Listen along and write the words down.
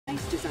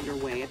Heist is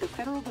underway at the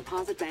Federal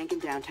Deposit Bank in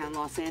downtown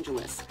Los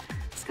Angeles.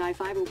 Sky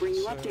 5 will bring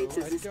you updates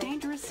as this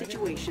dangerous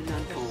situation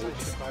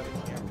unfolds.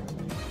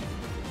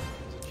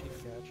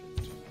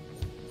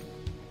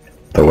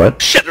 The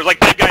what? Shit, there's like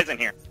 5 guys in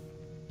here.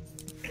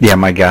 Yeah,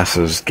 my gas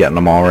is getting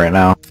them all right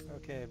now.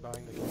 Okay,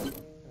 buying the camera.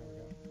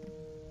 There we go.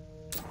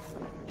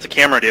 What's the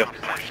camera do?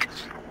 Package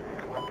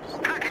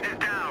is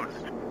down.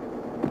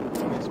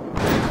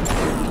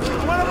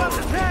 What about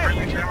the tank?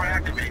 Friendly camera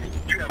activated.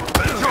 You have a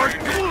better charge.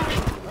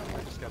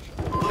 I just got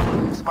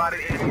shot.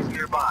 Spotted enemies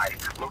nearby.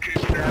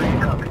 Location area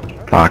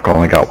incoming. Fuck,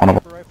 only got one of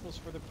them. Rifles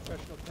for the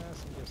professional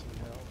class, I'm guessing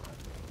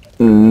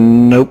no.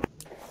 Nope.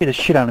 Get the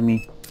shit out of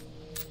me.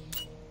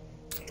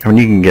 I mean,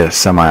 you can get a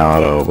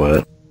semi-auto,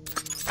 but...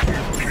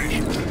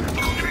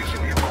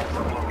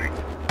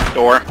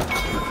 Door.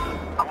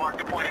 I marked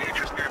the point of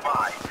interest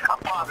nearby. I'm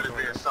positive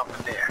there's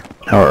something there.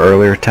 Our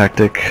earlier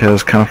tactic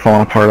has kind of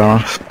fallen apart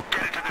on us. Get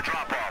into the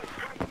drop-off.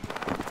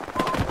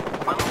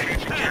 My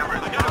location camera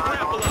is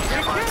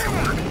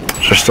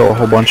Is there still a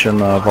whole bunch in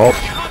the vault?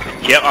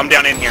 Yep, I'm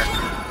down in here.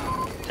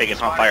 Taking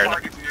some fire.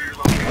 targets near your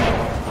location.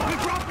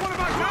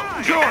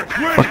 George,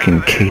 where?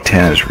 Fucking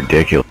K10 is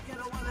ridiculous.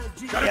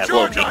 Yeah, it's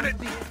low key.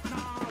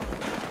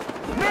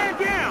 Man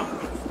down!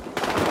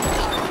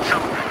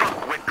 Some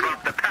fuckwit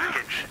dropped the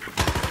package.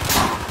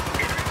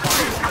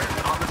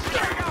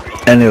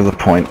 Any of the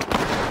point.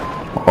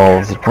 All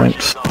of the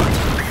points.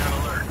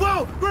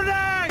 Whoa!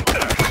 Grenade!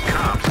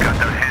 Cops got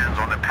their hands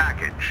on the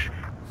package.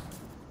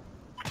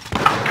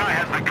 Our guy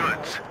has the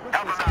goods.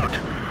 Help him out.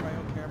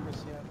 Cryo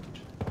cameras yet?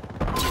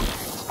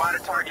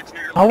 Spotted targets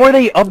near your How are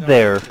they up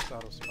there? It's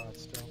auto spot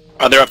still.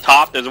 Oh, they're up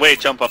top. There's a way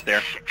to jump up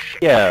there.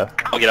 Yeah.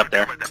 I'll get up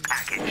there. with the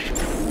package.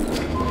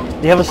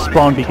 They have a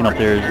spawn beacon up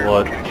there as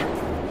well.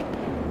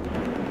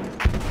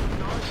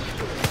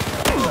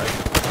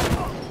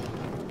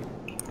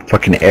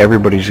 Fucking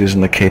everybody's using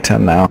the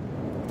K10 now.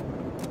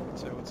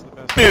 So what's the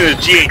best? Dude,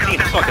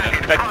 G18 is fucking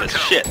effective as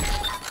shit.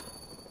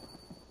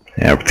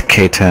 Yeah, but the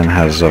K10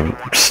 has a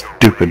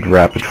stupid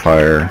rapid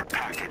fire.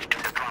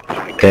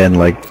 And,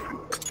 like,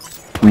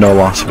 no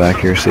loss of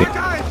accuracy.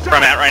 Where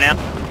I'm at right now.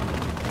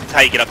 That's how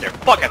you get up there.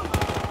 Fuck it.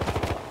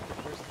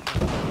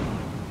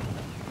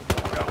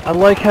 I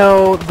like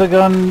how the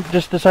gun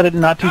just decided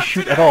not to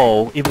shoot at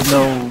all, even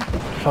though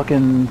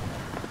fucking...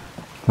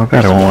 Oh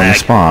god, I won't let me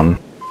spawn.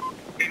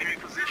 Enemy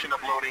position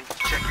uploading.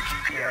 Check your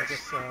Yeah, I GPS.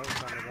 guess it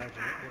was on the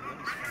legend.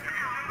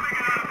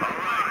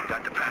 Alright,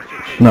 got the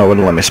package. No, it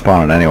wouldn't let me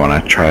spawn on anyone. I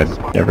tried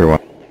everyone.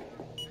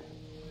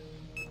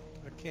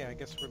 Okay, I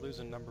guess we're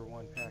losing number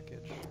 1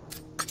 package.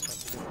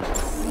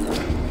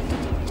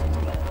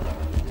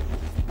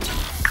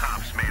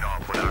 Cops made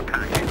off with our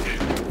package.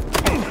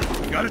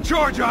 Got a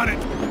charge on it!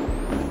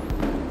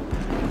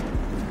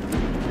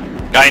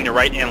 Guy in your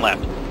right and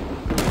left.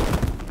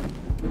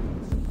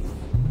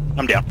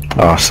 I'm down.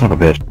 Oh, son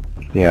of a bitch.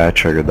 Yeah, I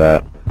triggered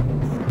that.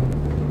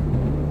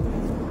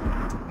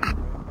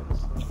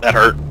 That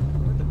hurt. Where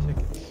are the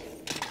tickets?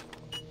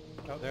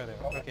 Oh, there they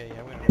are. Okay,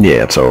 yeah, we know.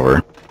 Yeah, it's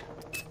over.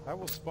 I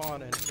will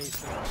spawn an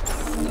ace.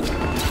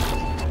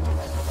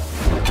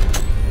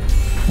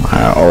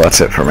 Oh,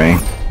 that's it for me.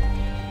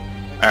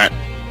 Alright.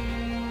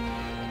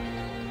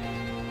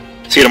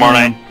 See you tomorrow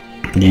night.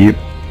 Yep.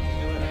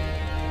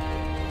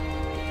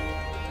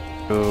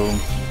 Go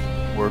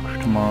work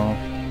tomorrow.